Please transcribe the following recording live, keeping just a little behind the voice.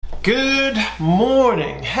Good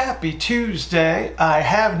morning. Happy Tuesday. I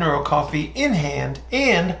have NeuroCoffee in hand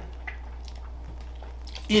and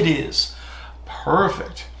it is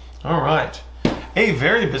perfect. All right. A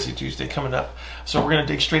very busy Tuesday coming up. So we're going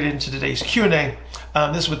to dig straight into today's Q&A.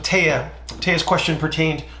 This is with Taya. Taya's question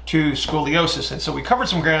pertained to scoliosis. And so we covered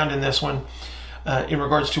some ground in this one in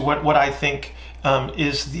regards to what I think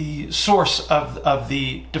is the source of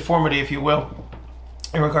the deformity, if you will,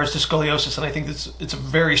 in regards to scoliosis, and I think it's a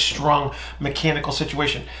very strong mechanical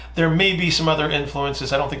situation. There may be some other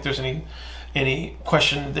influences. I don't think there's any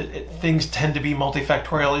question that things tend to be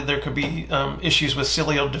multifactorial. There could be issues with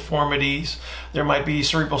cilial deformities. There might be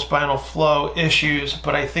cerebrospinal flow issues,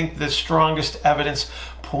 but I think the strongest evidence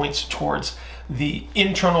points towards the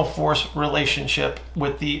internal force relationship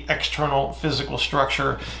with the external physical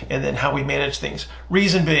structure and then how we manage things.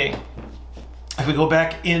 Reason being, if we go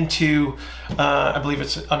back into, I believe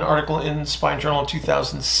it's an article in Spine Journal in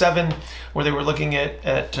 2007, where they were looking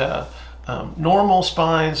at normal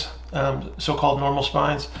spines, so-called normal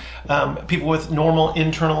spines, people with normal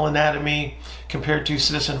internal anatomy compared to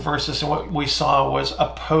citizen versus, and what we saw was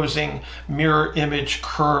opposing mirror image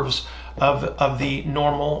curves of the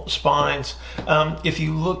normal spines. If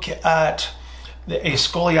you look at a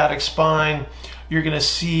scoliotic spine, you're going to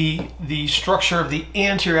see the structure of the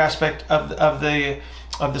anterior aspect of the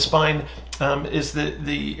spine is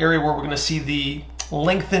the area where we're going to see the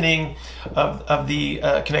lengthening of the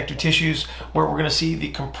connective tissues, where we're going to see the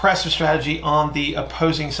compressive strategy on the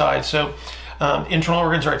opposing side. So internal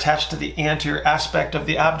organs are attached to the anterior aspect of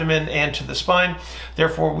the abdomen and to the spine.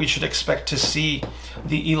 Therefore, we should expect to see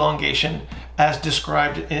the elongation as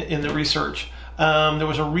described in the research. There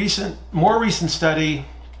was a more recent study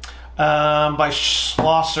by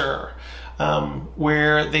Schlosser,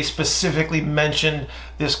 where they specifically mentioned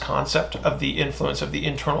this concept of the influence of the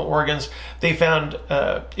internal organs. They found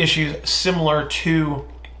issues similar to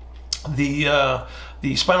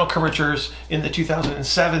the spinal curvatures in the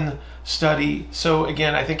 2007 study. So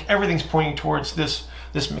again, I think everything's pointing towards this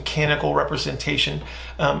mechanical representation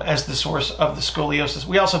as the source of the scoliosis.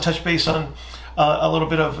 We also touched base on a little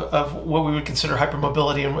bit of what we would consider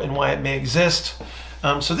hypermobility and why it may exist.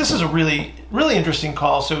 So this is a really, really interesting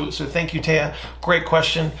call. So thank you, Taya. Great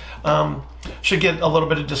question. Should get a little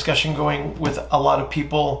bit of discussion going with a lot of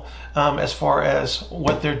people as far as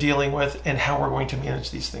what they're dealing with and how we're going to manage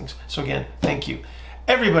these things. So again, thank you.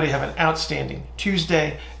 Everybody have an outstanding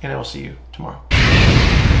Tuesday, and I will see you tomorrow.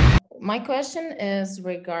 My question is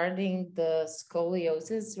regarding the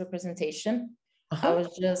scoliosis representation. I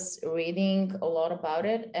was just reading a lot about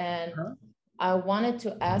it, and I wanted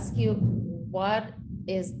to ask you, what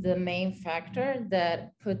is the main factor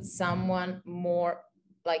that puts someone more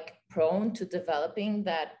like prone to developing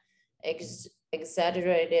that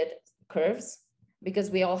exaggerated curves?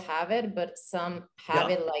 Because we all have it, but some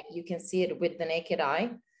have it, like you can see it with the naked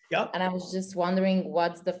eye. And I was just wondering,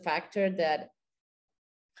 what's the factor that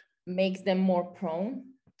makes them more prone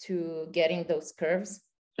to getting those curves?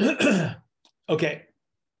 Okay.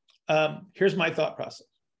 Here's my thought process.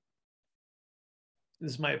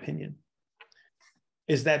 This is my opinion,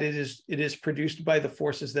 is that it is produced by the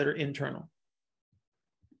forces that are internal.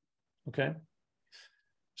 Okay.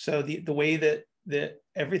 So the way that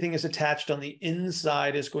everything is attached on the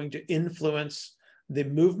inside is going to influence the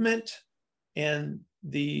movement and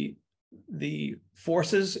the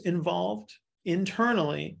forces involved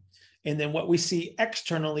internally. And then what we see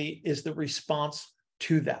externally is the response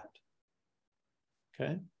to that.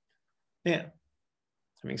 Okay. Now,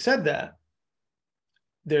 having said that,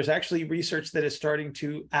 there's actually research that is starting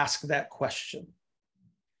to ask that question.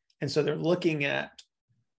 And so they're looking at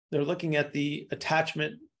the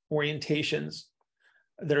attachment orientations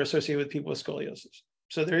that are associated with people with scoliosis.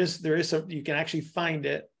 So there is some, you can actually find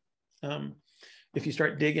it if you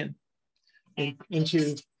start digging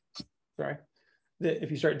into,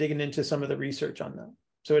 if you start digging into some of the research on that.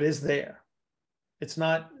 So it is there. It's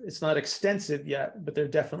not extensive yet, but they're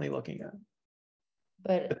definitely looking at it.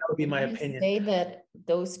 But that would be my opinion. Say that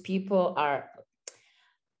those people are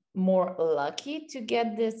more lucky to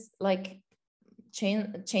get this like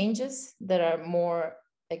changes that are more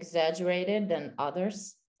exaggerated than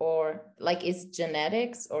others, or like is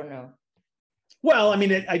genetics or no? Well, I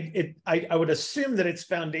mean, I would assume that its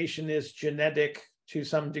foundation is genetic to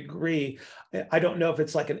some degree. I don't know if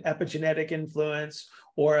it's like an epigenetic influence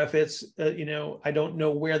or if it's I don't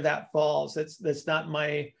know where that falls. That's not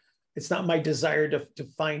my. It's not my desire to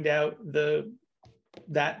find out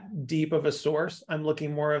that deep of a source. I'm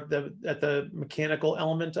looking more at the mechanical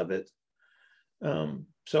element of it.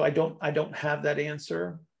 So I don't have that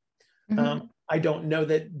answer. I don't know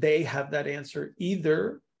that they have that answer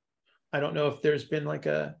either. I don't know if there's been like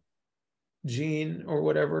a gene or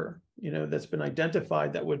whatever, that's been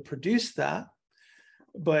identified that would produce that.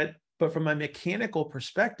 But from a mechanical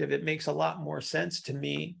perspective, it makes a lot more sense to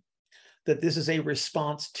me that this is a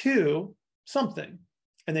response to something.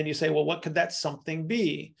 And then you say, well, what could that something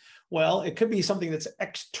be? Well, it could be something that's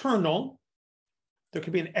external. There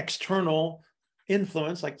could be an external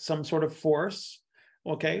influence, like some sort of force.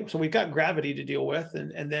 Okay, so we've got gravity to deal with,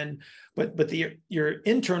 and then, but your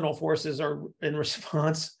internal forces are in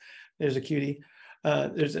response. There's a cutie.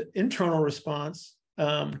 There's an internal response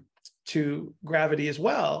to gravity as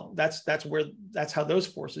well. That's how those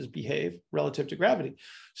forces behave relative to gravity.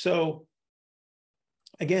 So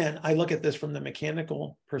again, I look at this from the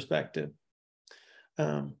mechanical perspective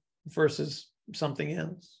versus something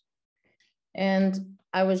else. And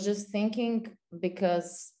I was just thinking,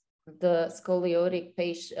 because the scoliotic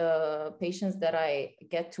patients that I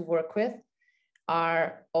get to work with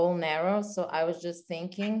are all narrow. So I was just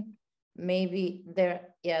thinking maybe they're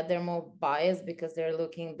more biased because they're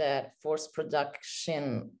looking at force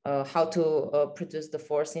production, how to produce the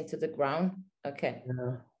force into the ground. Okay.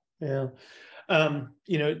 Yeah.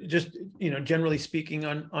 Generally speaking,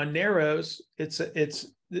 on narrows,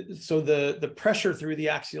 so the pressure through the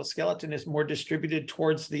axial skeleton is more distributed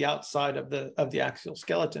towards the outside of the axial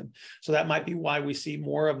skeleton. So that might be why we see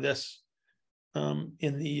more of this in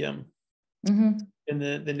the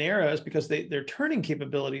narrows, because their turning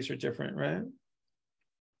capabilities are different, right?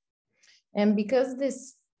 And because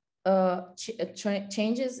this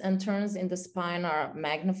changes and turns in the spine are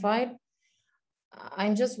magnified,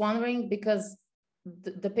 I'm just wondering, because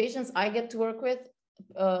the patients I get to work with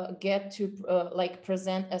get to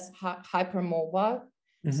present as hypermobile.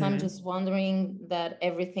 So I'm just wondering that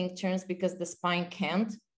everything turns because the spine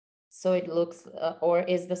can't. So it looks, or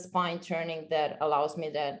is the spine turning that allows me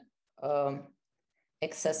that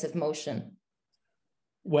excessive motion?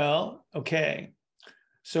 Well, okay.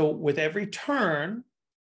 So with every turn,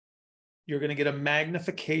 you're going to get a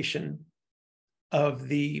magnification of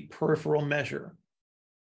the peripheral measure.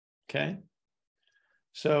 Okay.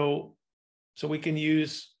 So we can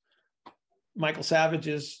use Michael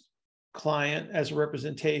Savage's client as a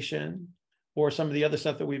representation, or some of the other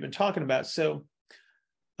stuff that we've been talking about. So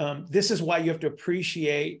this is why you have to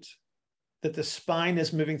appreciate that the spine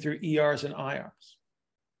is moving through ERs and IRs.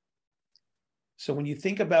 So when you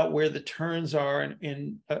think about where the turns are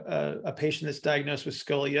in a patient that's diagnosed with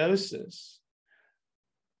scoliosis,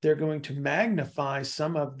 they're going to magnify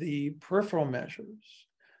some of the peripheral measures.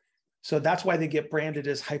 So that's why they get branded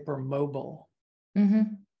as hypermobile,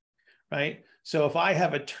 right? So if I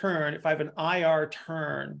have a turn, if I have an IR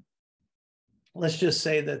turn, let's just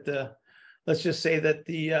say that the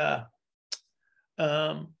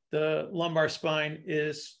lumbar spine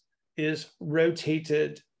is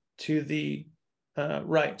rotated to the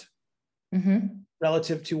right,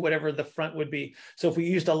 relative to whatever the front would be. So if we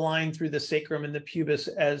used a line through the sacrum and the pubis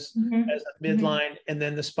as a midline, and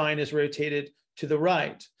then the spine is rotated to the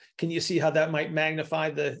right, can you see how that might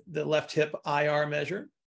magnify the left hip IR measure?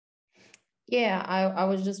 Yeah, I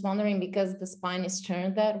was just wondering, because the spine is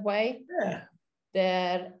turned that way,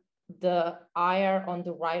 that the IR on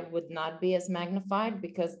the right would not be as magnified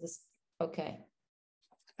because this, okay.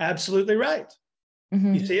 Absolutely right.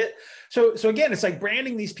 You see it? So again, it's like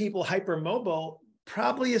branding these people hypermobile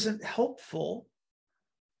probably isn't helpful,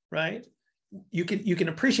 right? You can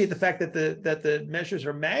appreciate the fact that the measures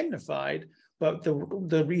are magnified, but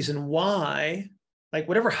the reason why, like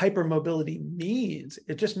whatever hypermobility means,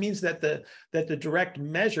 it just means that the direct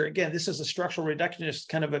measure, again, this is a structural reductionist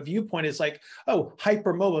kind of a viewpoint, is like, oh,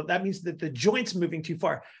 hypermobile, that means that the joint's moving too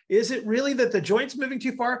far. Is it really that the joint's moving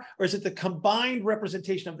too far, or is it the combined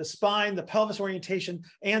representation of the spine, the pelvis orientation,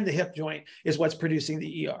 and the hip joint is what's producing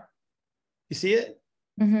the ER? You see it?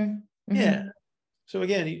 Yeah. So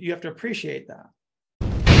again, you have to appreciate that.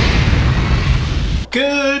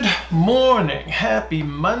 Good morning. Happy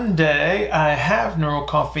Monday. I have Neuro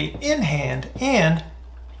Coffee in hand, and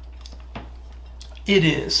it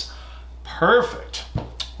is perfect.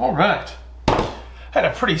 All right. Had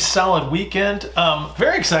a pretty solid weekend.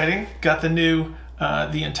 Very exciting. Got the new,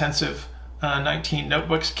 the intensive 19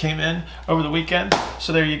 notebooks came in over the weekend.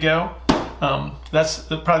 So there you go. That's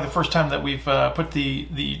probably the first time that we've put the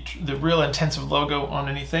real intensive logo on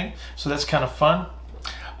anything. So that's kind of fun.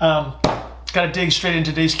 Got to dig straight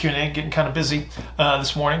into today's Q&A, getting kind of busy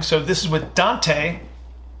this morning. So this is with Dante.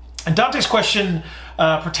 And Dante's question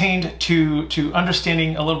pertained to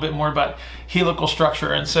understanding a little bit more about helical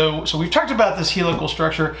structure. And so we've talked about this helical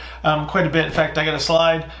structure quite a bit. In fact, I got a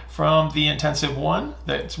slide from the intensive one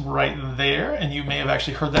that's right there, and you may have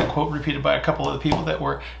actually heard that quote repeated by a couple of the people that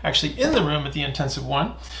were actually in the room at the intensive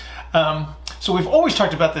one. So we've always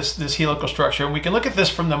talked about this helical structure, and we can look at this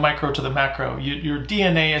from the micro to the macro. Your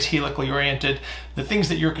DNA is helically oriented. The things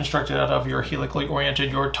that you're constructed out of, you're helically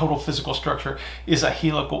oriented. Your total physical structure is a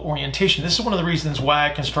helical orientation. This is one of the reasons why I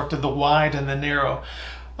constructed the wide and the narrow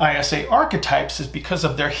ISA archetypes, is because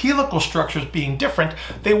of their helical structures being different,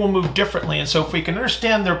 they will move differently. And so if we can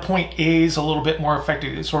understand their point A's a little bit more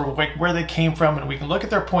effectively, sort of like where they came from, and we can look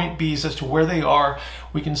at their point B's as to where they are,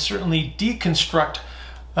 we can certainly deconstruct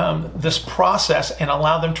this process and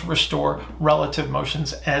allow them to restore relative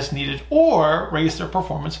motions as needed, or raise their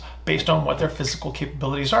performance based on what their physical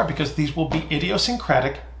capabilities are, because these will be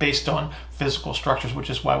idiosyncratic based on physical structures, which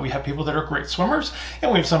is why we have people that are great swimmers and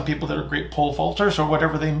we have some people that are great pole vaulters or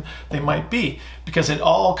whatever they might be, because it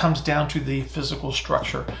all comes down to the physical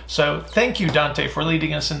structure. So thank you, Dante, for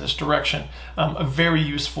leading us in this direction. A very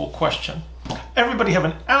useful question. Everybody have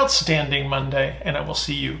an outstanding Monday, and I will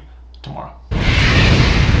see you tomorrow.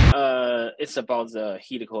 It's about the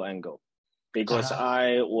helical angle, because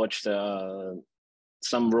I watched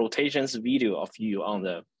some rotations video of you on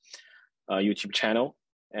the YouTube channel,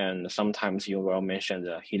 and sometimes you will mention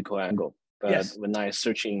the helical angle. But yes, when I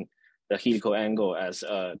searching the helical angle as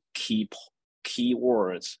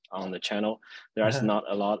keywords on the channel, there is not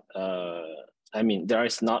a lot. I mean, there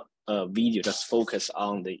is not a video just focus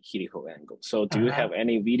on the helical angle. So do you have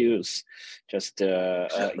any videos just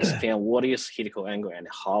explain what is helical angle and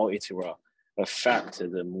how it will affect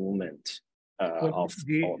the movement of our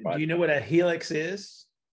body? Do you know what a helix is?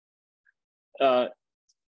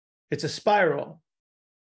 It's a spiral.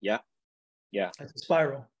 Yeah. It's a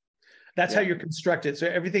spiral. That's how you're constructed. So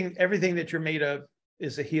everything that you're made of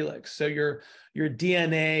is a helix. So your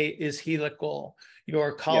DNA is helical.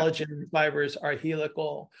 Your collagen fibers are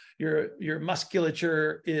helical. Your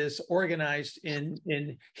musculature is organized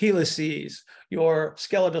in helices. Your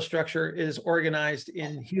skeletal structure is organized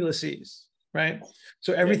in helices, right?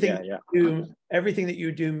 So everything that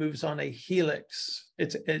you do moves on a helix.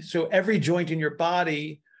 So every joint in your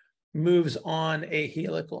body moves on a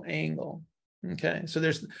helical angle. Okay, so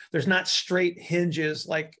there's not straight hinges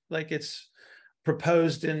like it's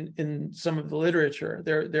proposed in some of the literature.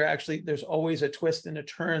 There's always a twist and a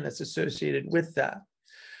turn that's associated with that.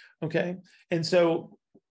 Okay, and so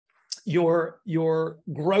your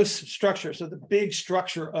gross structure, so the big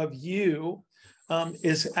structure of you,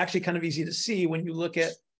 is actually kind of easy to see when you look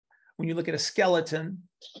at a skeleton,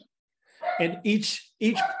 and each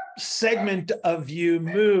segment of you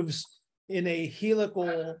moves in a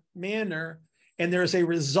helical manner, and there's a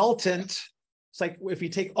resultant. It's like if you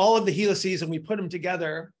take all of the helices and we put them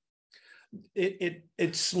together,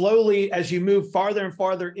 it slowly, as you move farther and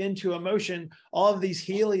farther into a motion, all of these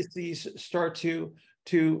helices start to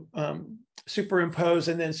superimpose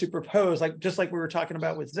and then superpose, just like we were talking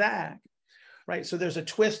about with Zach, right? So there's a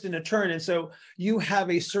twist and a turn, and so you have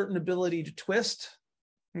a certain ability to twist.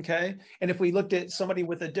 Okay, and if we looked at somebody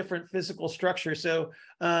with a different physical structure, so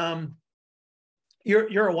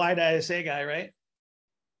you're a wide ISA guy, right?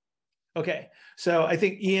 Okay, so I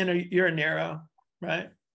think Ian, you're a narrow, right?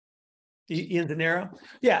 Ian's a narrow.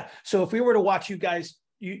 Yeah. So if we were to watch you guys,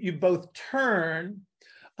 you both turn,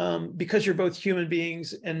 because you're both human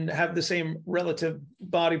beings and have the same relative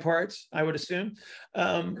body parts, I would assume,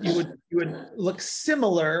 you would look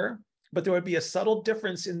similar, but there would be a subtle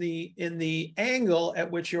difference in the angle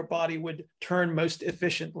at which your body would turn most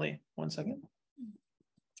efficiently. 1 second.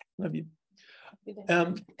 Love you.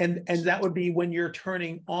 And that would be when you're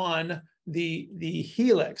turning on the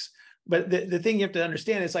helix. But the thing you have to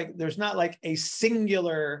understand is, like, there's not like a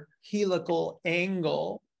singular helical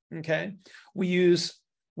angle. Okay, we use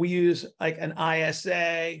like an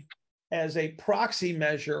ISA as a proxy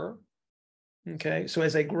measure. Okay, so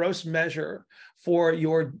as a gross measure for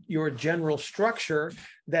your general structure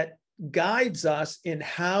that guides us in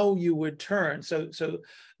how you would turn. So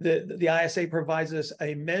the ISA provides us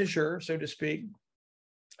a measure, so to speak,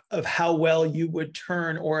 of how well you would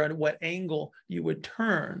turn or at what angle you would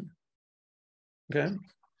turn. Okay.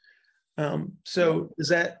 So does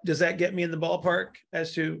that get me in the ballpark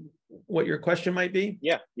as to what your question might be?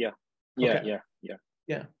 Yeah.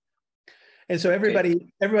 And so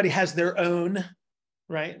everybody has their own,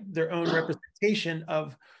 right? Their own representation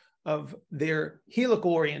of their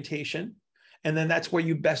helical orientation. And then that's where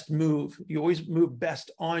you best move. You always move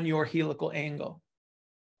best on your helical angle.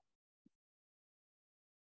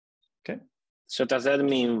 Okay. So does that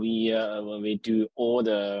mean we when we do all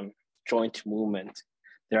the joint movement,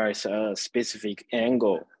 there is a specific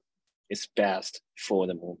angle is best for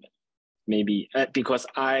the movement? Maybe because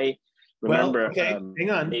I remember. Well, okay,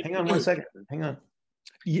 hang on 1 second. Hang on.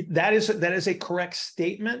 That is a correct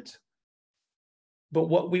statement. But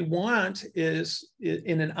what we want is,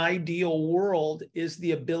 in an ideal world, is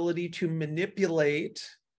the ability to manipulate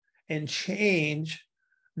and change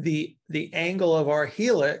the angle of our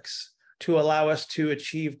helix to allow us to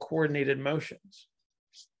achieve coordinated motions.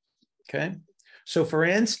 Okay. So for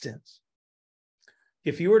instance,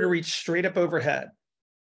 if you were to reach straight up overhead,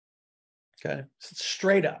 okay,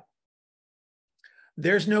 straight up,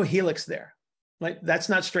 there's no helix there. Like, that's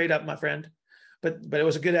not straight up, my friend, but it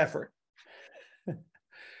was a good effort.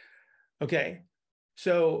 Okay,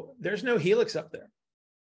 so there's no helix up there.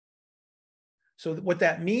 So what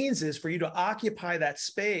that means is, for you to occupy that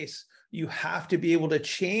space, you have to be able to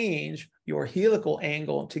change your helical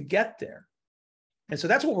angle to get there. And so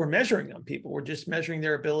that's what we're measuring on people. We're just measuring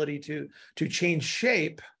their ability to change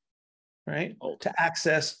shape, right, to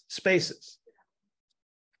access spaces.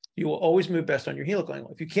 You will always move best on your helical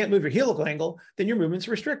angle. If you can't move your helical angle, then your movement's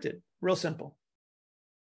restricted. Real simple.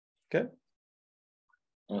 Okay?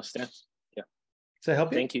 Understand. Yeah. Does that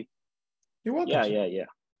help you? Thank you. You're welcome. Yeah.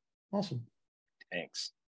 Awesome.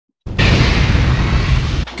 Thanks.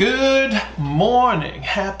 Good morning.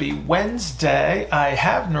 Happy Wednesday. I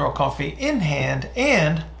have NeuroCoffee in hand,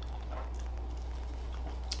 and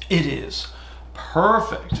it is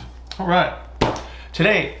perfect. All right.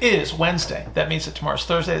 Today is Wednesday. That means that tomorrow's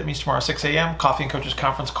Thursday. That means tomorrow 6 a.m. Coffee and Coaches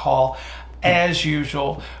Conference call. As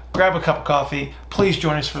usual, grab a cup of coffee. Please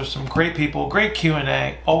join us for some great people, great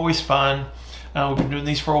Q&A, always fun. We've been doing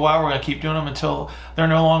these for a while. We're going to keep doing them until they're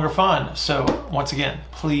no longer fun. So once again,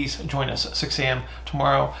 please join us at 6 a.m.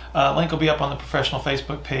 tomorrow. Link will be up on the professional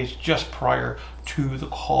Facebook page just prior to the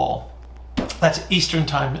call. That's Eastern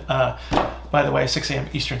time, by the way, 6 a.m.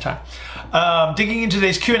 Eastern time. Digging into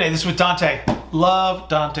today's Q&A, this is with Dante. Love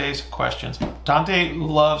Dante's questions. Dante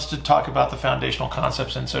loves to talk about the foundational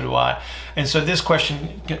concepts, and so do I. And so this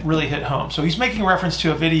question really hit home. So he's making reference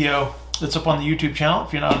to a video that's up on the YouTube channel.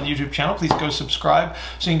 If you're not on the YouTube channel, please go subscribe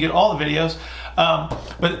so you can get all the videos.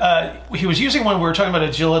 But he was using one where we were talking about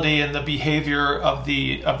agility and the behavior of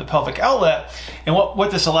the pelvic outlet. And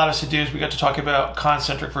what this allowed us to do is we got to talk about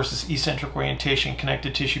concentric versus eccentric orientation,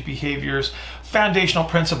 connective tissue behaviors, foundational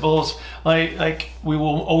principles, like we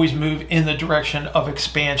will always move in the direction of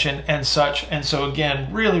expansion and such. And so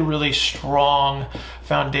again, really, really strong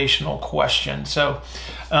foundational question. So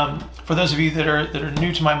for those of you that are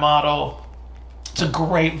new to my model, it's a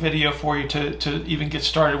great video for you to even get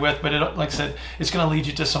started with, but like I said, it's going to lead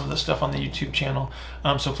you to some of the stuff on the YouTube channel.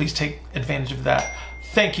 So please take advantage of that.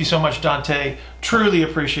 Thank you so much, Dante. Truly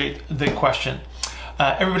appreciate the question.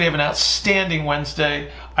 Everybody have an outstanding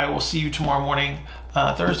Wednesday. I will see you tomorrow morning,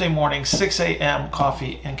 Thursday morning, 6 a.m.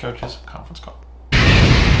 Coffee and Coaches Conference call.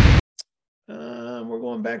 We're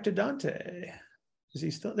going back to Dante. Is he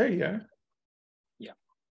still there? You are. Yeah.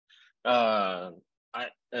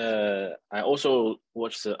 I also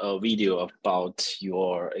watched a video about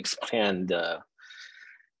your explain the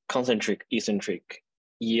concentric, eccentric,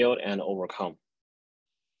 yield and overcome.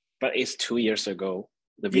 But it's 2 years ago.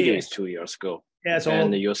 The video is 2 years ago. Yeah, it's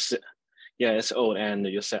old. It's old. And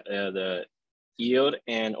you said the yield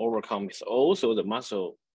and overcome is also the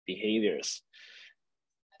muscle behaviors.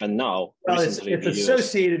 But now, well, it's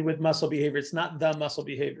associated with muscle behavior. It's not the muscle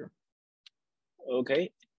behavior.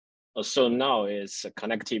 Okay. So now it's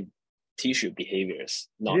connective tissue behaviors,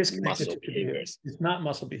 not muscle behaviors. It's not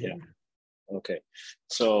muscle behavior. Yeah. Okay.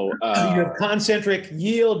 So you have concentric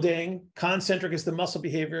yielding. Concentric is the muscle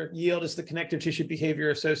behavior. Yield is the connective tissue behavior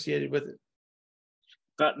associated with it.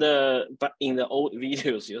 But in the old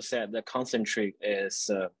videos, you said the concentric is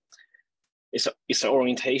it's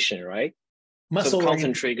orientation, right? Muscle so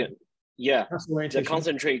concentric. Yeah. Muscle orientation. The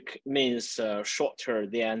concentric means shorter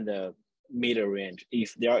than the middle range,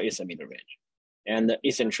 if there is a middle range, and the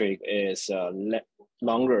eccentric is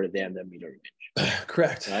longer than the middle range.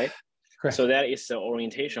 Correct. Right. Correct. So that is the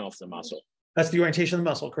orientation of the muscle. That's the orientation of the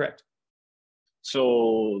muscle. Correct.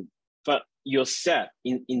 So, but you said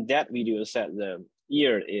in that video, you said the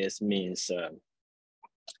yield means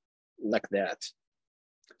like that.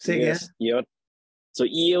 Say again. Yield. So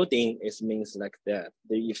yielding means like that.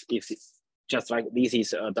 If it's just like this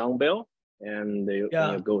is a dumbbell and you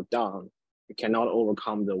go down, you cannot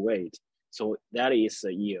overcome the weight. So that is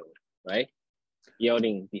a yield, right?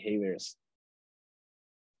 Yielding behaviors.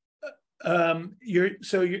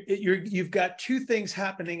 You've got two things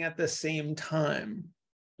happening at the same time.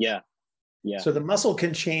 Yeah. Yeah. So the muscle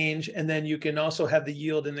can change, and then you can also have the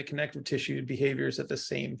yield and the connective tissue behaviors at the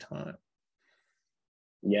same time.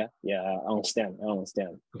 Yeah, I understand.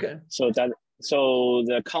 Okay. So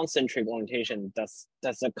the concentric orientation, that's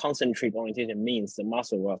the concentric orientation means the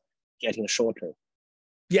muscle will getting shorter.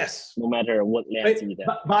 Yes. No matter what length you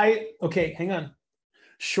have. Okay, hang on.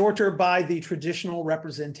 Shorter by the traditional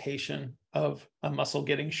representation of a muscle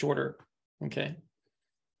getting shorter. Okay.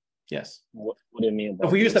 Yes. What do you mean?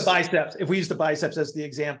 If we use the biceps as the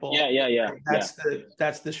example. Yeah.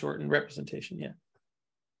 That's the shortened representation. Yeah.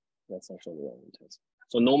 That's actually the orientation.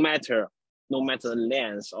 So no matter the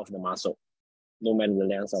length of the muscle, even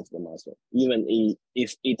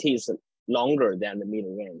if it is longer than the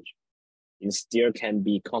middle range, it still can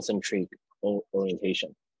be concentric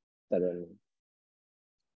orientation.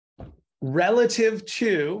 Relative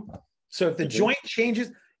to, so if the joint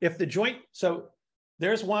changes, so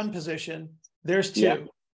there's one position, there's two.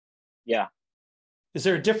 Yeah. Is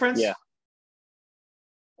there a difference? Yeah.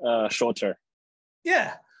 Shorter.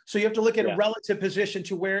 Yeah. So you have to look at a relative position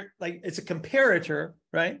to where, like, it's a comparator,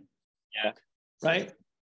 right? Yeah. Right?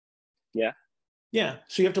 Yeah. Yeah.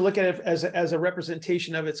 So you have to look at it as a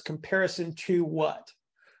representation of its comparison to what?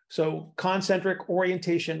 So concentric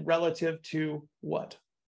orientation relative to what?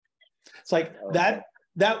 It's like that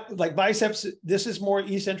like biceps, this is more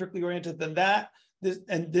eccentrically oriented than that. This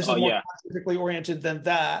is more concentrically oriented than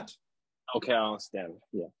that. Okay, I understand.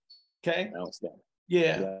 Yeah. Okay. I understand.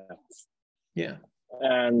 Yeah.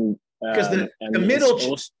 And because the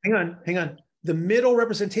middle hang on. The middle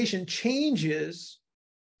representation changes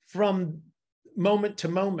from moment to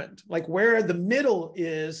moment. Like where the middle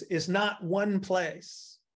is not one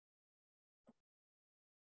place.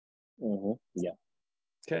 Yeah.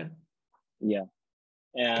 Okay. Yeah.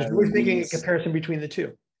 And we're thinking a comparison between the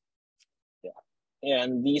two. Yeah.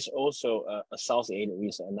 And this also associated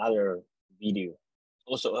with another video,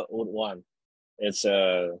 also an old one. It's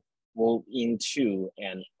move into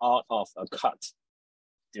and out of a cut.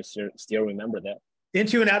 Do you still remember that?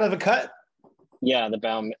 Into and out of a cut? Yeah, the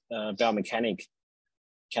biomechanic.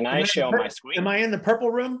 Can I share my screen? Am I in the purple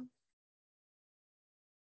room?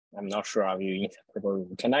 I'm not sure. Are you in the purple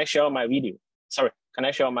room? Can I share my video? Sorry, can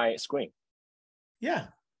I share my screen? Yeah.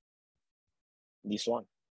 This one?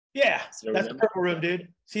 Yeah, that's the purple room, dude.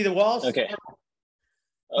 See the walls? Okay.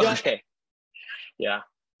 Yeah. Okay. Yeah.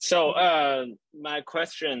 So my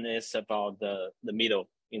question is about the middle,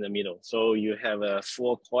 in the middle. So you have a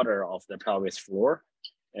 4/4 of the pelvis floor,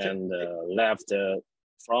 and the left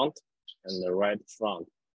front and the right front,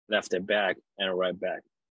 left back and right back.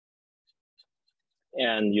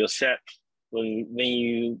 And you said when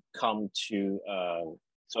you come to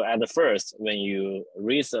so at the first, when you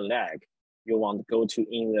raise the leg, you want to go to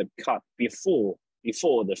in the cut before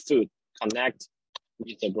the foot connect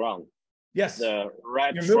with the ground. Yes. The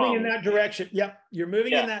right You're front. moving in that direction. Yep. You're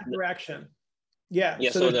moving in that direction. Yeah.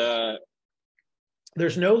 Yeah. So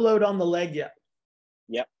there's no load on the leg yet.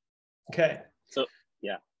 Yep. Okay. So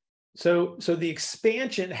yeah. So the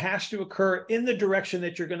expansion has to occur in the direction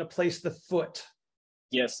that you're going to place the foot.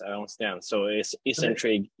 Yes, I understand. So it's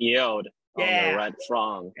eccentric yield on the right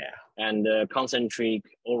front, and concentric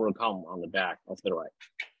overcome on the back of the right.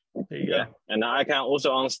 There you go. And I can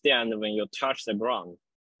also understand when you touch the ground,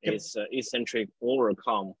 it's eccentric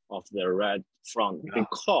overcome of the right front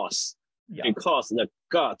because the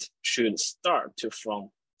gut should start to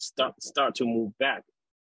move back,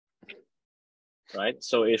 right?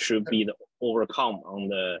 So it should be the overcome on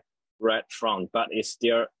the right front, but it's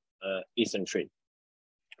still eccentric.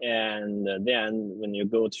 And then when you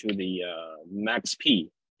go to the max P,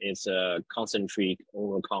 it's a concentric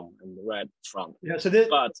overcome on the right front. Yeah. So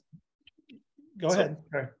go ahead.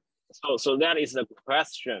 So that is the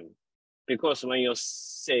question, because when you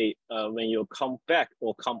say when you come back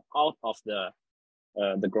or come out of the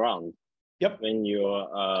ground, when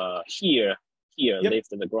you're here lift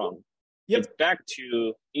the ground, it's back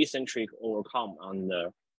to eccentric overcome on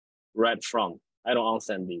the right front. I don't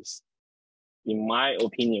understand this. In my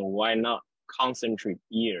opinion, why not concentric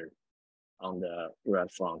ear on the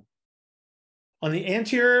right front? On the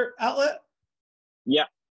anterior outlet? Yeah,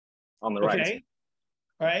 on the right. Okay.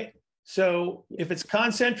 All right. So if it's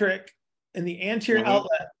concentric in the anterior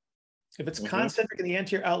outlet,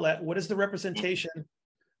 what is the representation?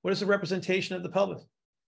 What is the representation of the pelvis?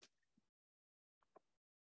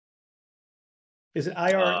 Is it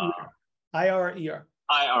IR or ER? IR or ER?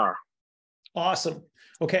 IR. Awesome.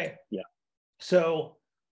 Okay. Yeah. So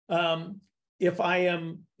if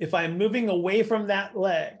I'm moving away from that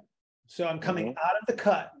leg, so I'm coming out of the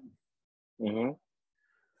cut,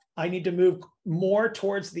 I need to move more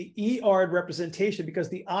towards the ER representation because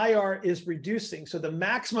the IR is reducing. So the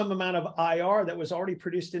maximum amount of IR that was already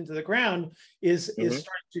produced into the ground is starting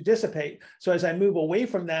to dissipate. So as I move away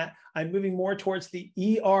from that, I'm moving more towards the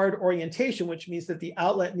ER orientation, which means that the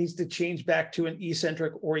outlet needs to change back to an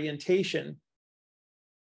eccentric orientation.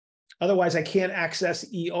 Otherwise, I can't access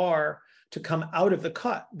ER to come out of the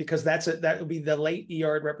cut because that would be the late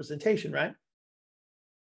ER representation, right?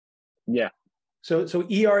 Yeah. So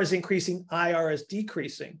ER is increasing, IR is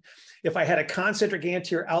decreasing. If I had a concentric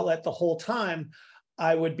anterior outlet the whole time,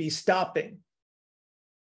 I would be stopping.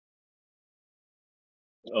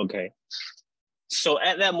 Okay. So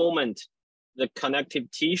at that moment, the connective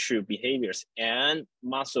tissue behaviors and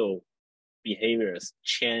muscle behaviors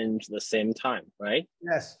change the same time, right?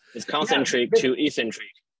 Yes. It's concentric to eccentric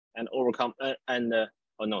and overcome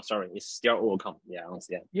oh no, sorry, it's still overcome. Yeah, I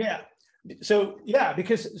understand. Yeah. So yeah,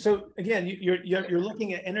 because again, you're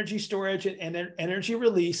looking at energy storage and energy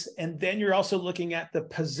release, and then you're also looking at the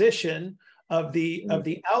position of the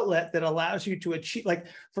outlet that allows you to achieve. Like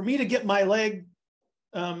for me to get my leg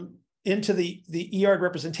into the ER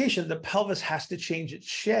representation, the pelvis has to change its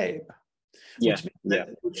shape,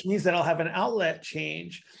 which means that I'll have an outlet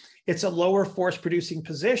change. It's a lower force producing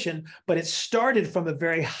position, but it started from a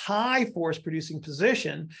very high force producing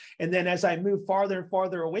position. And then as I move farther and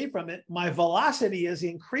farther away from it, my velocity is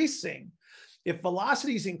increasing. If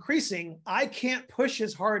velocity is increasing, I can't push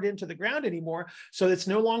as hard into the ground anymore. So it's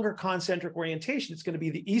no longer concentric orientation. It's going to be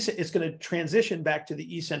it's going to transition back to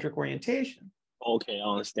the eccentric orientation. Okay, I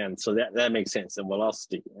understand. So that makes sense. The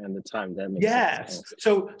velocity and the time, that makes sense.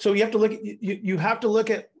 Yes. So you have to look at you have to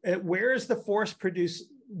look at where is the force produced,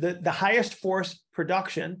 the highest force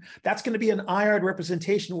production. That's going to be an IR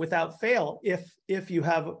representation without fail if you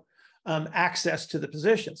have access to the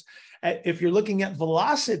positions. If you're looking at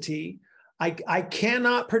velocity, I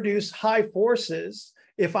cannot produce high forces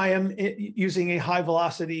if I am using a high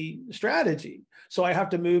velocity strategy. So I have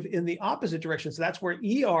to move in the opposite direction. So that's where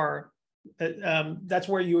ER. That's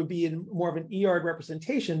where you would be in more of an ER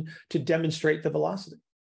representation to demonstrate the velocity.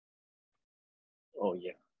 Oh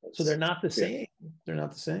yeah. So they're not the same. They're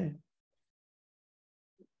not the same.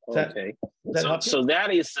 Okay. So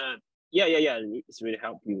that is yeah. It's really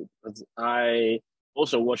helped you. I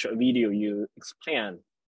also watched a video. You explain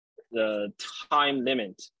the time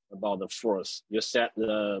limit about the force. You said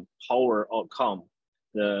the power outcome.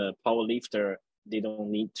 The power lifter, they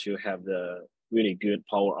don't need to have the really good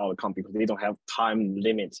power outcome because they don't have time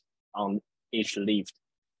limit on each lift.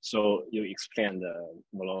 So you explain the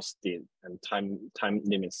velocity and time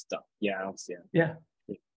limit stuff. Yeah, I understand.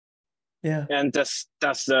 Yeah. And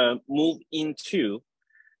does move into,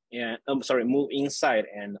 move inside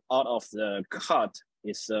and out of the cut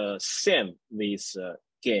is same with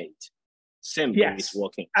gait, same with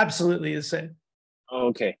walking. Absolutely the same.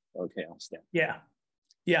 Okay, I understand. Yeah.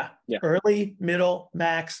 Early, middle,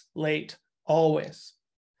 max, late. Always.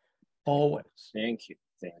 Thank you.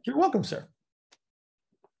 You're welcome, sir.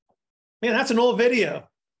 Man, that's an old video.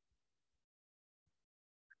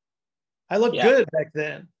 I looked good back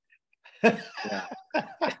then. Yeah.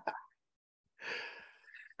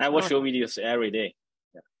 I watch your videos every day.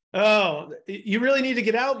 Yeah. Oh, you really need to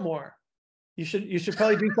get out more. You should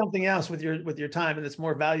probably do something else with your time, and it's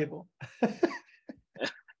more valuable.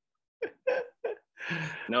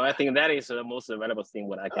 No, I think that is the most valuable thing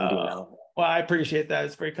what I can do now. Well, I appreciate that.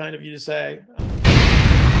 It's very kind of you to say.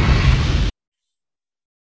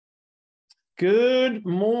 Good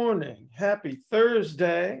morning. Happy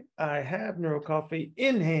Thursday. I have NeuroCoffee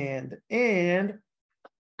in hand, and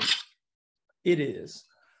it is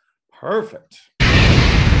perfect.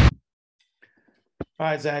 All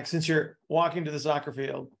right, Zach, since you're walking to the soccer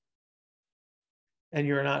field and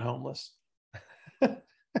you're not homeless.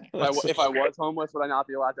 If I was homeless, would I not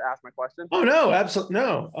be allowed to ask my question? Oh no, absolutely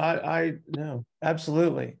no. No,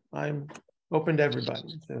 absolutely. I'm open to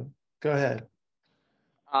everybody. So go ahead.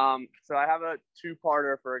 So I have a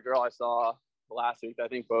two-parter for a girl I saw last week. I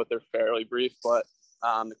think both are fairly brief, but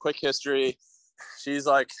the quick history. She's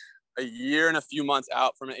like a year and a few months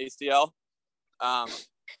out from an ACL. I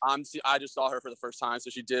just saw her for the first time, so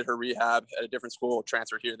she did her rehab at a different school,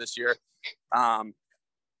 transferred here this year.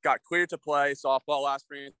 Got cleared to play softball last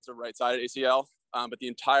spring. It's a right-sided ACL, but the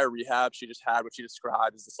entire rehab, she just had what she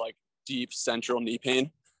described as this like deep central knee pain,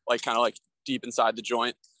 like kind of like deep inside the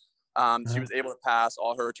joint. She was able to pass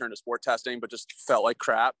all her return to sport testing, but just felt like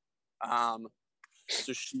crap.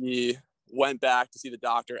 So she went back to see the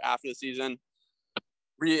doctor after the season,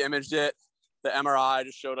 re-imaged it. The MRI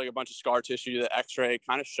just showed like a bunch of scar tissue. The X-ray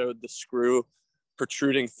kind of showed the screw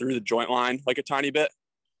protruding through the joint line like a tiny bit.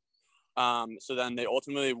 So then they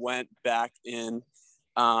ultimately went back in,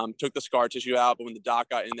 took the scar tissue out, but when the doc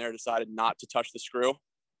got in there, decided not to touch the screw.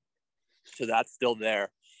 So that's still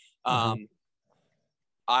there.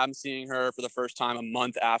 I'm seeing her for the first time a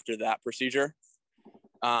month after that procedure.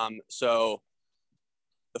 So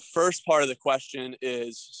the first part of the question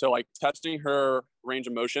is, so like testing her range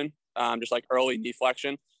of motion, just like early knee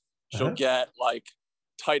flexion, she'll get like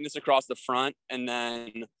tightness across the front, and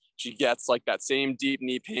then she gets like that same deep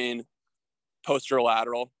knee pain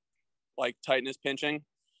posterolateral, like tightness pinching.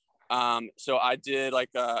 So I did like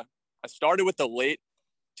I started with the late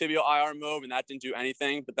tibial IR move, and that didn't do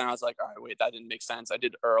anything. But then I was like, all right, wait, that didn't make sense. I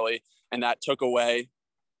did early, and that took away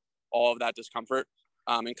all of that discomfort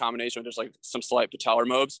in combination with just like some slight patellar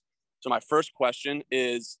moves. So my first question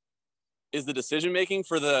is the decision making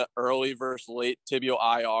for the early versus late tibial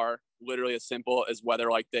IR literally as simple as whether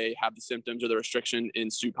like they have the symptoms or the restriction in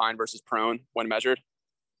supine versus prone when measured?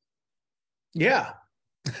 Yeah.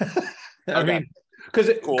 I mean, because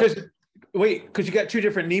you got two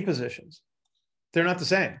different knee positions. They're not the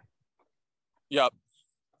same. Yep.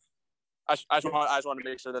 I just want to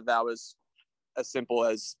make sure that that was as simple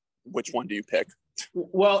as which one do you pick?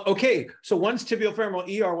 Well, okay. So one's tibiofemoral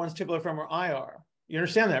ER, one's tibiofemoral IR. You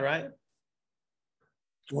understand that, right?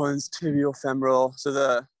 One's tibiofemoral. So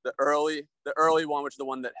the early one, which is the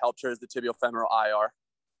one that helped her, is the tibiofemoral IR.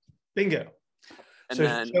 Bingo. And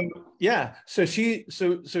so she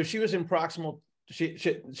was in proximal. She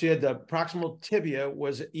had the proximal tibia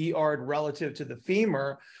was ER'd relative to the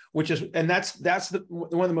femur, that's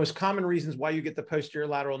one of the most common reasons why you get the posterior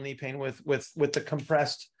lateral knee pain with the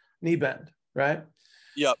compressed knee bend, right?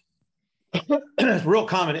 Yep. It's real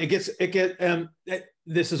common.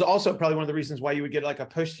 This is also probably one of the reasons why you would get like a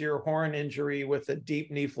posterior horn injury with a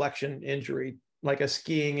deep knee flexion injury, like a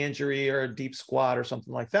skiing injury or a deep squat or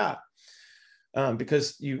something like that.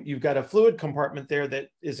 Because you've got a fluid compartment there that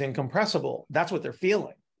is incompressible. That's what they're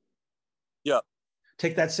feeling. Yeah.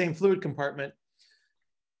 Take that same fluid compartment,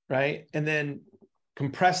 right, and then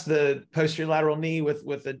compress the posterior lateral knee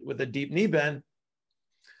with a deep knee bend.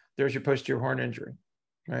 There's your posterior horn injury,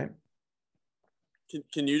 right?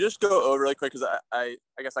 Can you just go over really quick, because I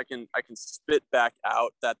guess I can spit back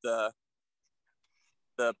out that the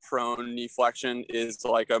prone knee flexion is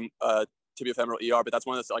like a tibiofemoral ER, but that's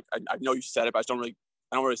one of those, like, I know you said it, but I don't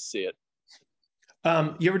really see it.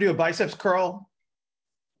 You ever do a biceps curl?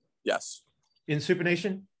 Yes. In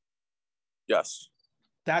supination? Yes.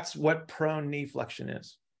 That's what prone knee flexion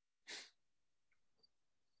is.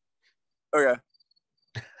 Okay.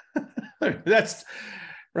 That's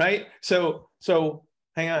right. So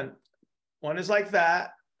hang on. One is like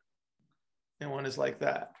that, and one is like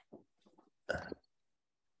that.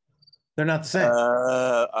 They're not the same.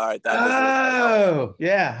 All right.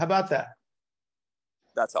 Yeah. How about that?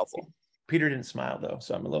 That's helpful. Peter didn't smile though,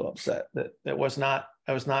 so I'm a little upset that was not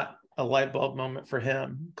a light bulb moment for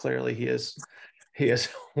him. Clearly, he is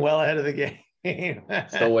well ahead of the game.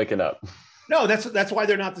 Still waking up. No, that's why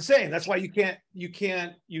they're not the same. That's why you can't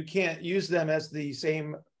use them as the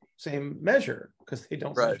same measure, because they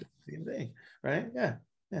don't measure the same thing, right? Yeah.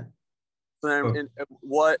 So then,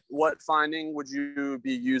 what finding would you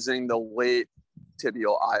be using the late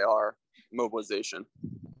tibial IR mobilization?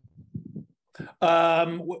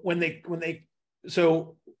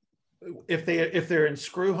 So if they're in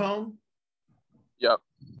screw home. Yep.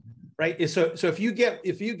 Right. So if you get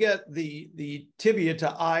the tibia to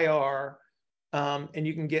IR, and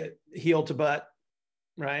you can get heel to butt,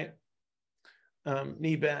 right?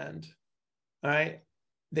 Knee bend, all right?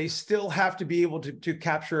 They still have to be able to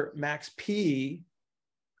capture max P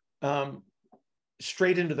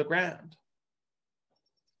straight into the ground,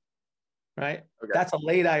 right? Okay. That's a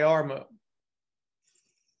late IR mode.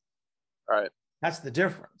 All right. That's the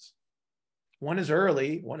difference. One is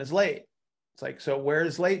early, one is late. It's like, so where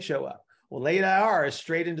does late show up? Well, late IR is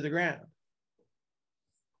straight into the ground.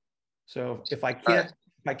 So if I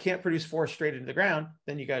can't produce force straight into the ground,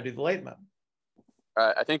 then you got to do the late mode.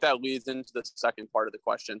 I think that leads into the second part of the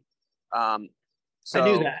question. So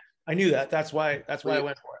I knew that. That's why I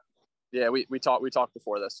went for it. Yeah, we talked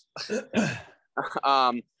before this.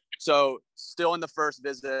 So still in the first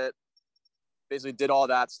visit, basically did all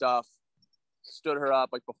that stuff, stood her up.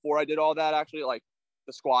 Like before I did all that, actually, like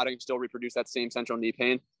the squatting still reproduced that same central knee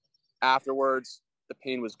pain. Afterwards, the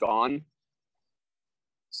pain was gone.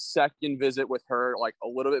 Second visit with her, like a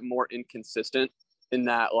little bit more inconsistent in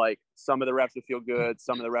that, like some of the reps would feel good,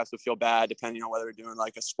 some of the reps would feel bad, depending on whether we're doing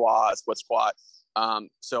like a split squat.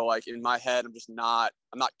 So like in my head, I'm not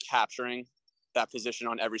capturing that position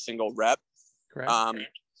on every single rep. Correct.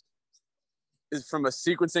 Is from a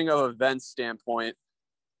sequencing of events standpoint,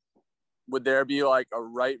 would there be like a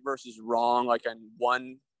right versus wrong, like on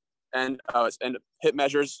one end? And hip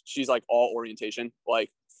measures, she's like all orientation, like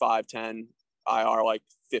 5'10" IR, like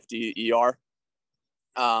 50 ER.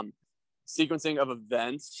 Sequencing of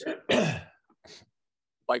events,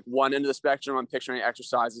 like one end of the spectrum, I'm picturing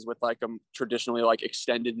exercises with like a traditionally like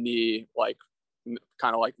extended knee, like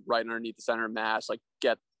kind of like right underneath the center of mass, like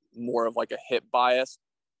get more of like a hip bias.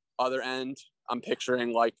 Other end, I'm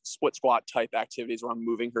picturing like split squat type activities where I'm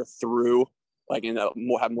moving her through, like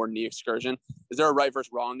have more knee excursion. Is there a right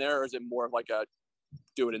versus wrong there, or is it more of like a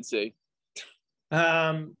do it and see?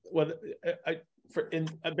 Well,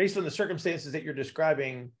 based on the circumstances that you're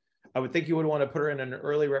describing, I would think you would want to put her in an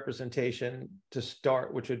early representation to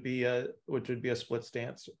start, which would be a split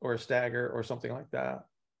stance or a stagger or something like that.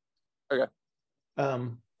 Okay.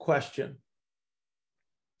 Question.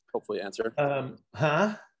 Hopefully answer.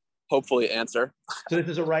 Hopefully answer. So this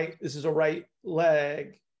is a right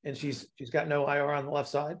leg, and she's got no IR on the left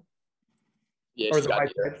side. Yeah, or the right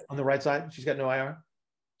side, on the right side, she's got no IR.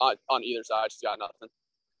 On either side, she's got nothing.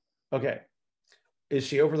 Okay. Is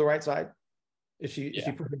she over the right side? Is she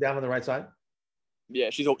pushing down on the right side? Yeah,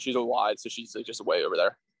 she's a wide, so she's just way over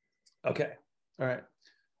there. Okay. All right.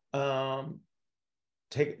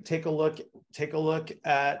 Take a look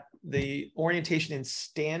at the orientation in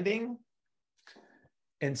standing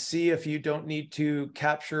and see if you don't need to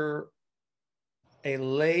capture a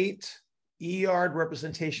late E-yard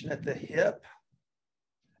representation at the hip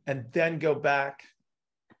and then go back.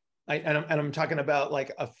 I'm talking about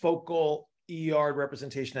like a focal E-yard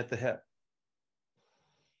representation at the hip.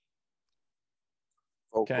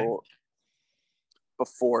 Focal. Okay.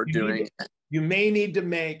 Before doing. You may need to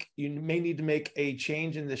make a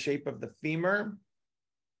change in the shape of the femur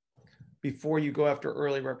before you go after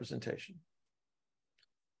early representation.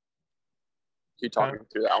 Can you talk me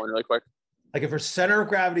through that one really quick? Like if her center of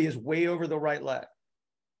gravity is way over the right leg,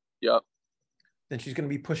 yep, then she's going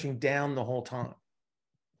to be pushing down the whole time,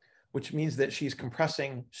 which means that she's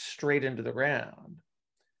compressing straight into the ground,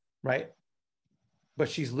 right? But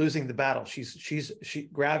she's losing the battle.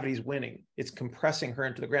 Gravity's winning. It's compressing her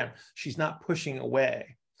into the ground. She's not pushing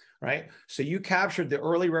away, right? So you captured the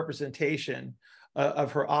early representation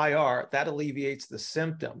of her IR. That alleviates the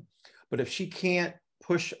symptom. But if she can't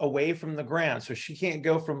push away from the ground, so she can't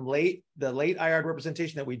go from the late IR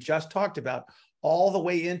representation that we just talked about all the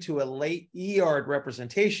way into a late ER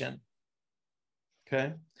representation,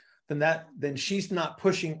 okay? Then she's not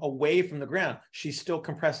pushing away from the ground. She's still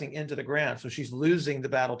compressing into the ground. So she's losing the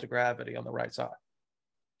battle to gravity on the right side.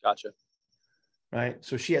 Gotcha. Right.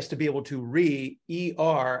 So she has to be able to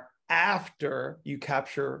re-ER after you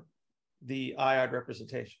capture the IR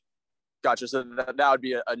representation. Gotcha. So that would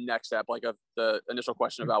be a next step, like the initial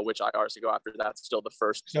question about which IRs to go after. That's still the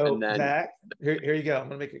first. So and then Zach, here you go. I'm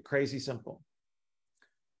going to make it crazy simple.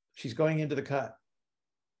 She's going into the cut.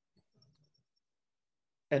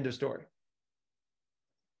 End of story.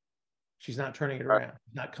 She's not turning it around.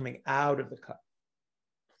 She's not coming out of the cut,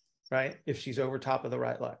 right? If she's over top of the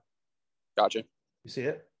right leg. Gotcha. You see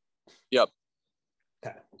it? Yep.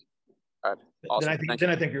 Okay. All right. Awesome. Then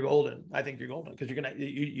I think you're golden. I think you're golden because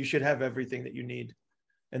you should have everything that you need.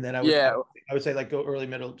 And then I would say like go early,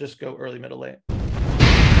 middle, just go early, middle, late.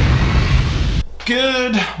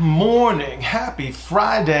 Good morning. Happy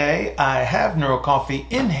Friday. I have NeuroCoffee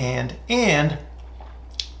in hand and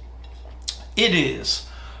it is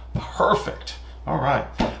perfect. All right,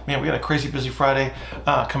 man, we got a crazy busy Friday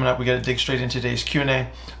coming up. We got to dig straight into today's Q&A.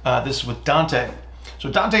 This is with Dante.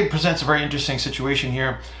 So Dante presents a very interesting situation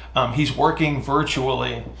here. He's working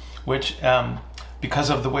virtually, which because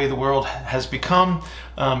of the way the world has become,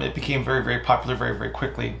 it became very, very popular very, very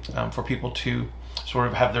quickly for people to sort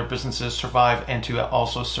of have their businesses survive and to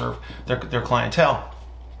also serve their clientele.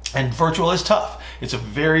 And virtual is tough. It's a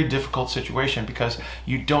very difficult situation because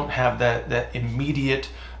you don't have that immediate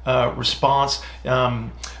response.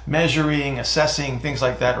 Measuring, assessing, things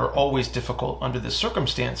like that are always difficult under this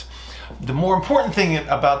circumstance. The more important thing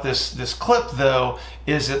about this clip, though,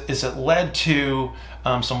 is it led to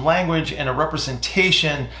some language and a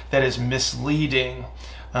representation that is misleading.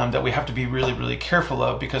 That we have to be really, really careful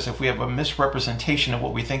of, because if we have a misrepresentation of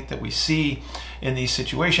what we think that we see in these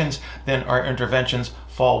situations, then our interventions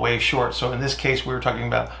fall way short. So in this case, we were talking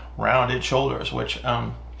about rounded shoulders, which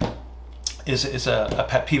is a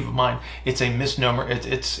pet peeve of mine. It's a misnomer.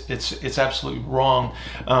 It's absolutely wrong.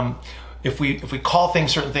 if we call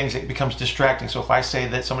things certain things, it becomes distracting. So if I say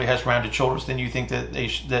that somebody has rounded shoulders, then you think that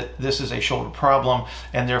that this is a shoulder problem,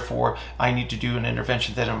 and therefore I need to do an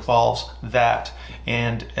intervention that involves that.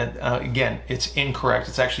 And again, it's incorrect.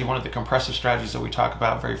 It's actually one of the compressive strategies that we talk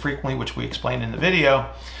about very frequently, which we explain in the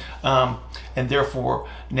video. And therefore,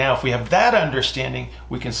 now if we have that understanding,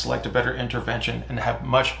 we can select a better intervention and have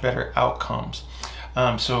much better outcomes.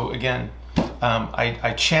 So again,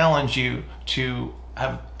 I challenge you to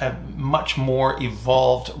have a much more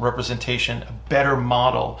evolved representation, a better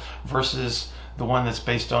model versus the one that's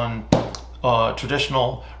based on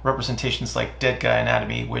traditional representations like dead guy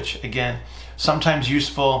anatomy, which again, sometimes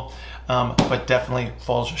useful, but definitely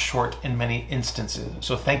falls short in many instances.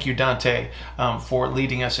 So thank you, Dante, for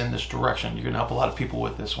leading us in this direction. You're going to help a lot of people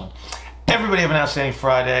with this one. Everybody have an outstanding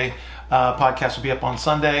Friday. Podcast will be up on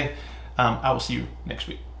Sunday. I will see you next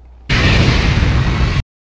week.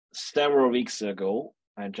 Several weeks ago,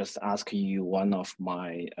 I just asked you one of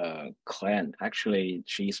my client. Actually,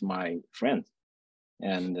 she's my friend,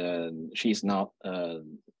 and she's not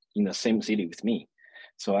in the same city with me,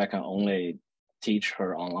 so I can only teach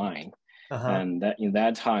her online. And that in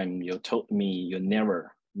that time, you told me you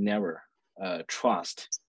never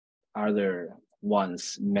trust other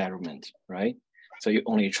one's measurement, right? So you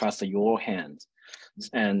only trust your hand,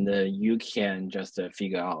 and you can just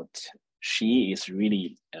figure out she is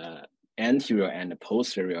really anterior and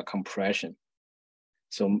posterior compression.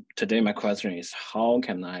 So today my question is, how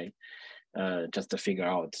can I just figure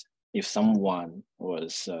out if someone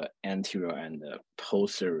was anterior and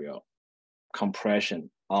posterior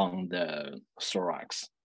compression on the thorax?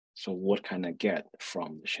 So what can I get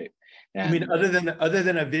from the shape? And, I mean, other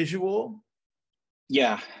than a visual?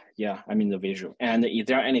 Yeah. I mean the visual. And is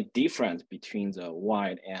there any difference between the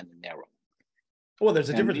wide and the narrow? Well, there's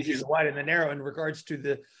a difference between the wide and the narrow in regards to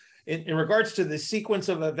the sequence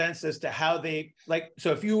of events as to how they like.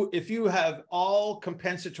 So if you have all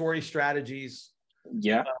compensatory strategies,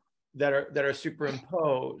 that are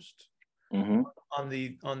superimposed on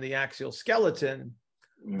the axial skeleton,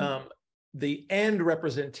 the end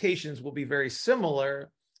representations will be very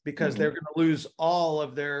similar because they're going to lose all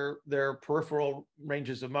of their peripheral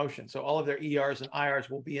ranges of motion. So all of their ERs and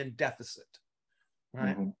IRs will be in deficit,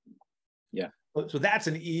 right? Yeah. So that's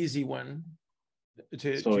an easy one.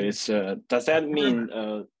 It's does that mean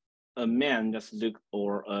a man just look,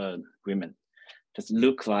 or women just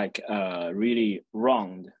look like really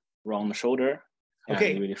round shoulder?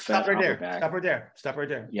 Okay, really stop right there. Back. Stop right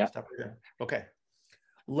there. Yeah. Stop right there. Okay.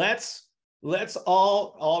 Let's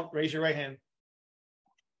all raise your right hand.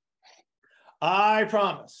 I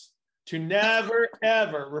promise to never,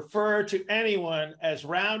 ever refer to anyone as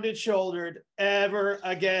rounded shouldered ever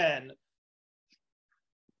again.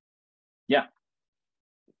 Yeah.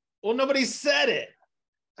 Well, nobody said it.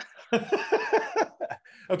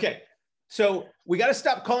 Okay. So we got to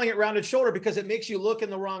stop calling it rounded shoulder because it makes you look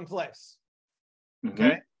in the wrong place.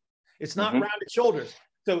 Okay. It's not rounded shoulders.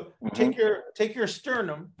 So take your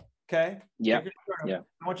sternum. Okay. Yeah. I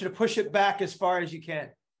want you to push it back as far as you can.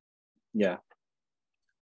 Yeah.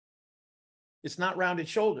 It's not rounded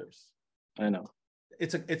shoulders. I know.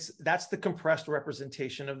 That's the compressed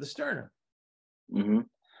representation of the sternum.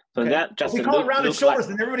 So that just, if we call it rounded shoulders,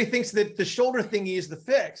 then everybody thinks that the shoulder thingy is the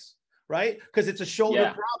fix, right? Because it's a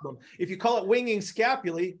shoulder problem. If you call it winging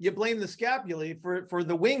scapulae, you blame the scapulae for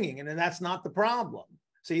the winging, and then that's not the problem.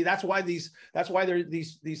 See, that's why these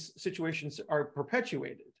situations are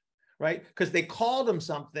perpetuated, right? Because they called them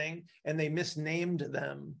something and they misnamed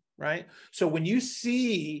them, right? So when you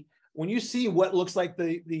see what looks like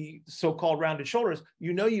the so-called rounded shoulders,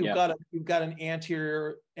 you know you've got an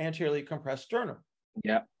anteriorly compressed sternum.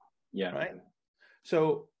 Yeah. Right.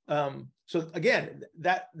 So again,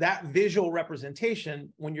 that visual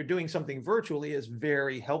representation when you're doing something virtually is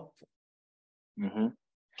very helpful.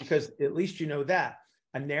 Because at least you know that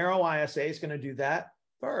a narrow ISA is going to do that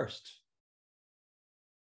first.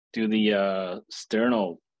 Do the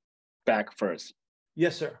sternal back first.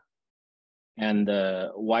 Yes, sir. And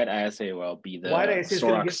the wide ISA will be the wide ISA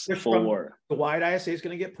thorax forward. The wide ISA is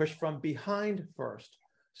going to get pushed from behind first.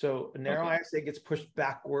 So a narrow ISA gets pushed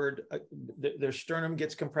backward. Their sternum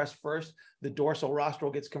gets compressed first. The dorsal rostral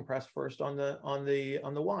gets compressed first on the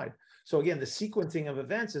wide. So again, the sequencing of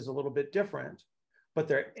events is a little bit different, but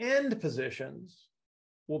their end positions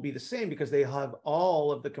will be the same because they have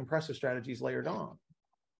all of the compressive strategies layered on.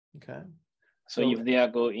 Okay. So if they are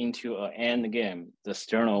going into an end game, the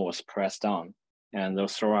sternum was pressed down, and the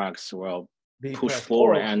thorax will push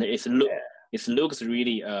forward, and it looks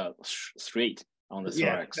really straight. on the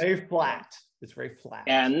Yeah, thorax. very flat. It's very flat.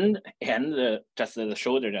 And just the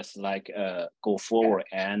shoulder just like go forward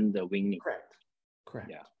and the wing knee. Correct.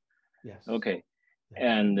 Yeah. Yes. Okay.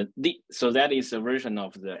 And so that is a version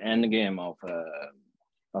of the end game of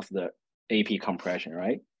the AP compression,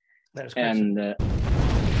 right? That is correct. And